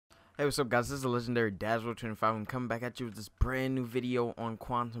Hey, what's up, guys? This is the legendary Dazzler25. I'm coming back at you with this brand new video on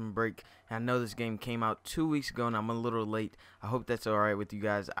Quantum Break. And I know this game came out 2 weeks ago and I'm a little late. I hope that's alright with you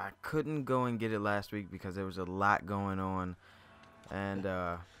guys. I couldn't go and get it last week because there was a lot going on. And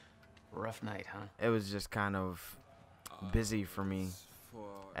rough night, huh? it was just kind of busy for me.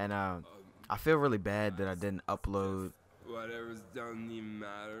 And I feel really bad that I didn't upload. Whatever's doesn't even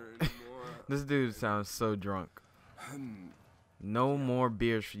matter anymore. This dude sounds so drunk. No more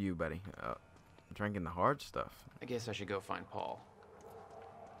beers for you, buddy. Drinking the hard stuff. I guess I should go find Paul.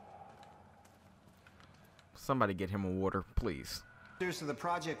 Somebody get him a water, please. Here's to the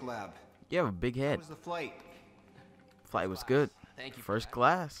project lab. You have a big How head. was the flight? Flight was good. Thank you. First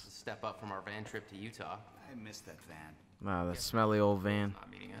class. Step up from our van trip to Utah. I missed that van. Wow, that smelly old van. Not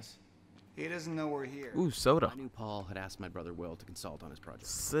meeting us. He doesn't know we're here. Ooh, soda. I knew Paul had asked my brother Will to consult on his project.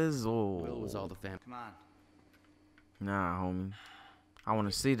 Sizzle. Will was all the family. Come on. Nah, homie. I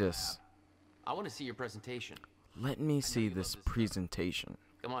want to see this. I want to see your presentation. Let me see this presentation.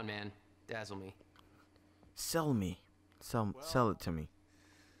 Come on, man. Dazzle me. Sell me. Sell it to me.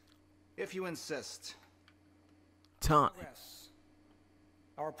 If you insist. Time. Progress.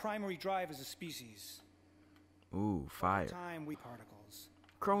 Our primary drive as a species. Ooh, fire. Time we particles.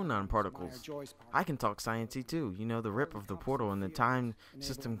 Chronon particles. I can talk sciencey too. You know, the rip of the portal and the time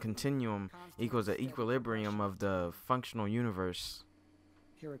system continuum equals the equilibrium of the functional universe.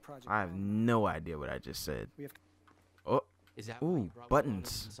 Here at Project I have no idea what I just said. Oh, Is that why you ooh, brought Will on as a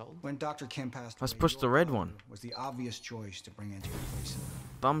buttons. consultant? When Dr. Kim passed Let's away, push the your red father one. was the obvious choice to bring into your place.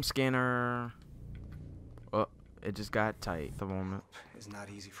 Thumb scanner. Oh, it just got tight at the moment. It's not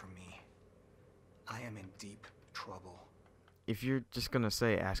easy for me. I am in deep trouble. If you're just gonna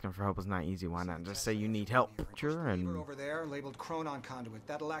say asking for help is not easy, why not just say you need help? Sure, Lever and over there labeled Chronon conduit.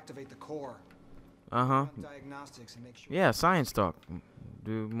 That'll activate the core. uh-huh. Run diagnostics and make sure. Yeah, science talk.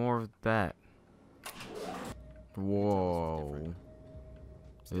 Do more of that. Whoa.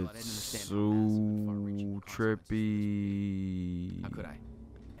 It's so trippy. How could I?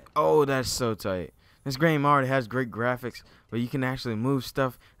 Oh, that's so tight. This game already has great graphics, but you can actually move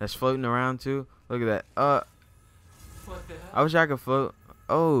stuff that's floating around too. Look at that. What the hell? I wish I could float.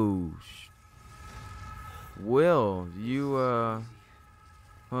 Oh, Will, you well,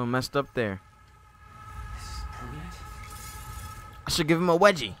 messed up there. This is permanent? I should give him a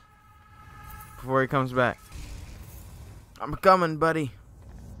wedgie before he comes back. I'm coming, buddy.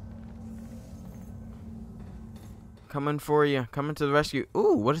 Coming for you. Coming to the rescue.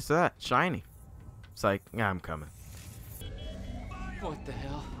 Ooh, what is that? Shiny. It's like, yeah, I'm coming. What the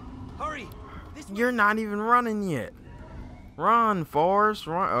hell? Hurry! You're not even running yet. Run, Forrest.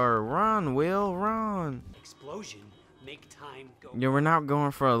 Run, Will. Run. Explosion. Make time go. Yeah, we're not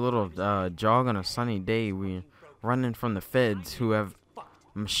going for a little jog on a sunny day. We're running from the feds who have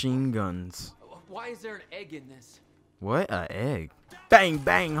machine guns. Why is there an egg in this? What? A egg? Bang,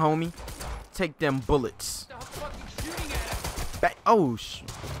 bang, homie. Take them bullets. Stop fucking shooting at it! Bang. Oh,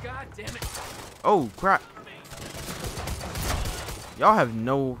 God damn it! oh, crap. Y'all have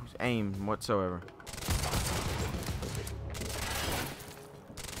no aim whatsoever.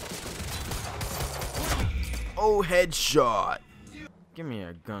 Oh, headshot. Give me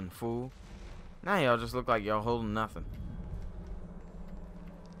a gun, fool. Now y'all just look like y'all holding nothing.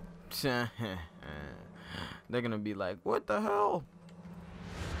 They're gonna be like, what the hell?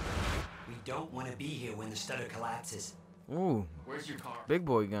 We don't want to be here when the stutter collapses. Ooh, Where's your car? big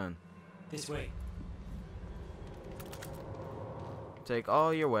boy gun. This way. Take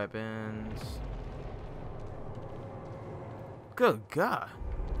all your weapons. Good God.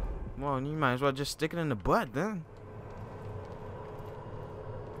 Well, you might as well just stick it in the butt then.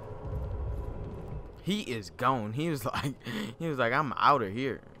 He is gone. He was like, I'm out of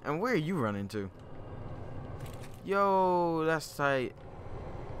here. And where are you running to? Yo, that's tight.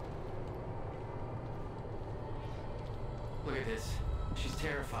 Look at this. She's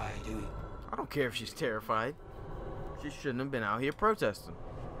terrified. Doing. I don't care if she's terrified. She shouldn't have been out here protesting.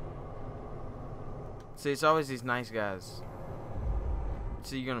 See, it's always these nice guys.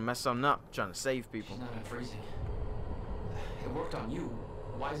 See, you're gonna mess something up trying to save people. She's not unfreezing. It worked on you.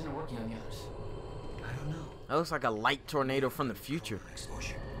 Why isn't it working on the others? I don't know. That looks like a light tornado from the future.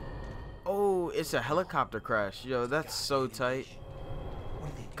 Exposure. Oh, it's a helicopter crash. Yo, that's so tight.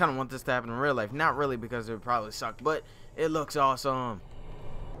 What do they do? Kind of want this to happen in real life. Not really, because it would probably suck, but it looks awesome.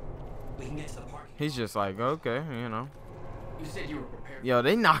 We can get to the park. He's just like, okay, you know. You said you were prepared. Yo,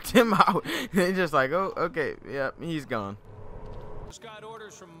 they knocked him out. They just like, oh, okay, yep, he's gone. Just got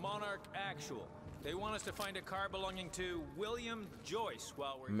orders from Monarch Actual. They want us to find a car belonging to William Joyce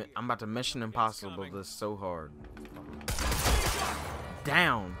while we're here. I'm about to Mission Impossible this so hard.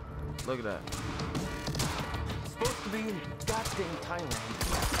 Down. Look at that. Supposed to be in goddamn Thailand.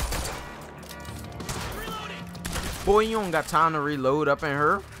 Boy, you don't got time to reload up in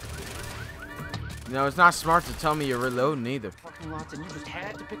her. You know, it's not smart to tell me you're reloading either. Fucking lots, and you just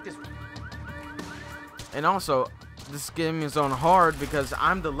had to pick this. And also, this game is on hard because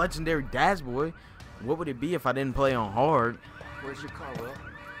I'm the legendary Daz Boy. What would it be if I didn't play on hard? Where's your car, Will?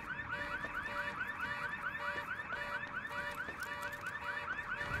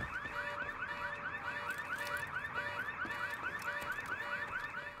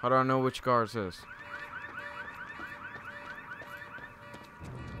 How do I know which car it is?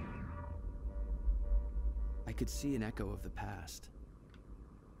 I could see an echo of the past.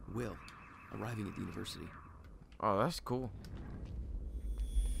 Will, arriving at the university. Oh, that's cool.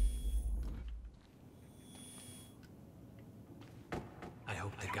 I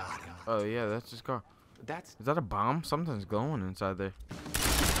hope they got him. Oh yeah, that's his car. That's Is that a bomb? Something's glowing inside there.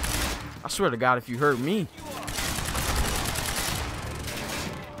 I swear to God, if you hurt me.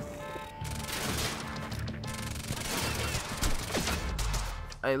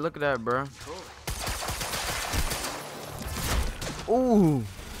 Hey, look at that, bro. Ooh.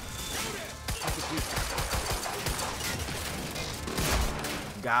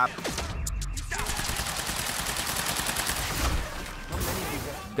 Got.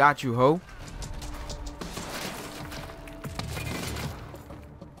 Got you, ho.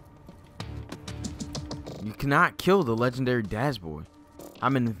 You cannot kill the legendary Daz Boy.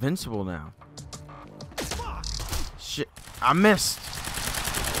 I'm invincible now. Shit. I missed.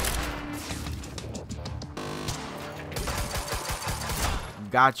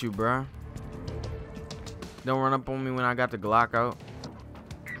 Got you, bruh. Don't run up on me when I got the Glock out.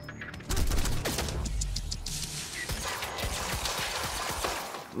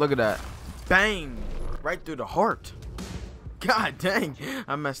 Look at that. Bang! Right through the heart. God dang.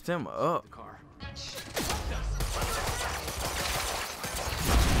 I messed him up.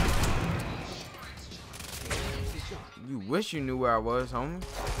 You wish you knew where I was, homie.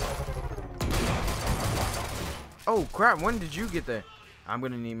 Oh, crap. When did you get there? I'm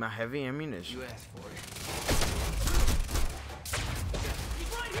gonna need my heavy ammunition. you asked for it.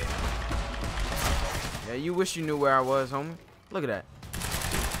 Yeah, you wish you knew where I was, homie. Look at that.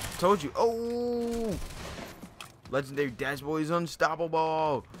 Told you. Oh! Legendary Daz Boy is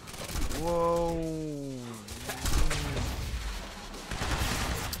unstoppable. Whoa.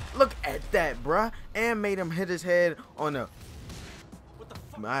 Look at that, bruh. And made him hit his head on a...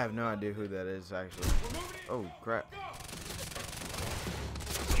 I have no idea who that is, actually. Oh, crap.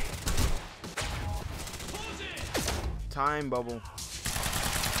 Time bubble.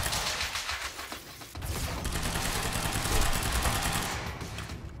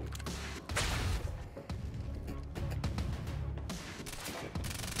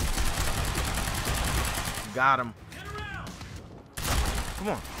 Got him. Come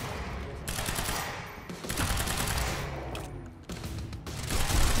on.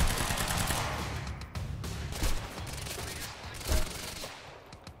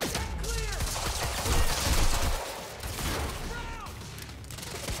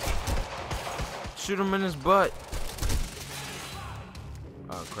 Shoot him in his butt.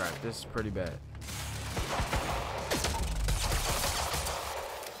 Oh crap, this is pretty bad.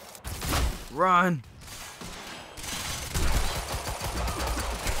 Run.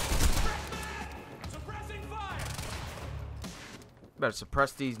 Better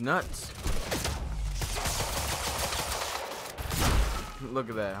suppress these nuts. Look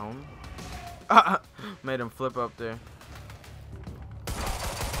at that, homie. Made him flip up there.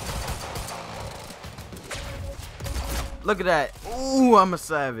 Look at that. Ooh, I'm a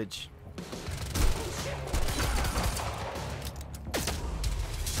savage.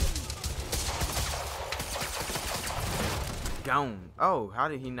 Gone. Oh, how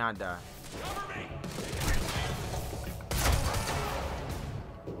did he not die?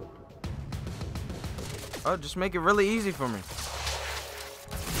 Oh, just make it really easy for me.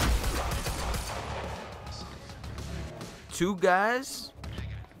 2 guys,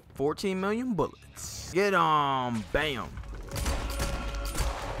 14 million bullets. Get on, bam.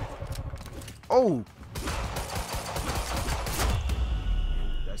 Oh,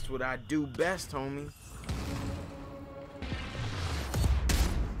 that's what I do best, homie.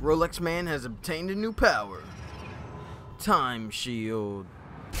 Rolex Man has obtained a new power. Time shield.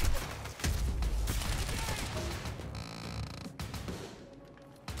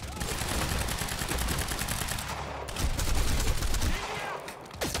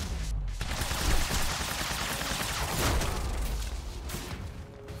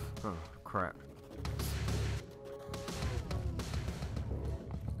 Oh, crap.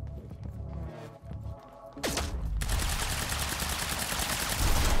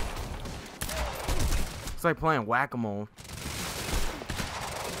 It's like playing whack-a-mole.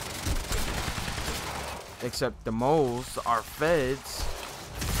 Except the moles are feds,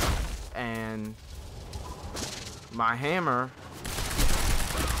 and my hammer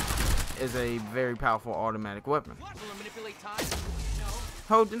is a very powerful automatic weapon.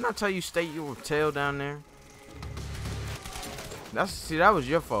 Ho, didn't I tell you stay your tail down there? See, that was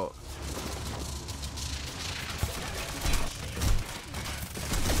your fault.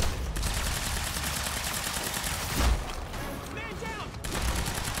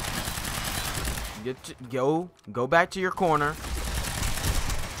 Go back to your corner.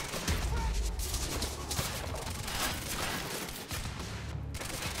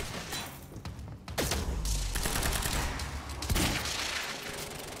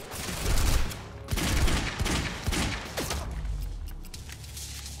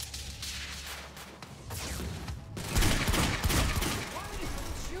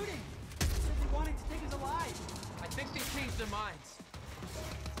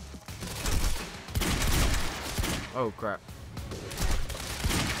 Oh crap.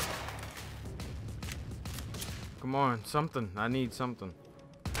 Come on, something. I need something.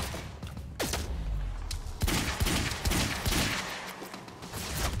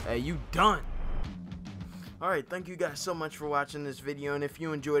 Hey, you done. Alright, thank you guys so much for watching this video, and if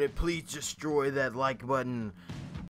you enjoyed it, please destroy that like button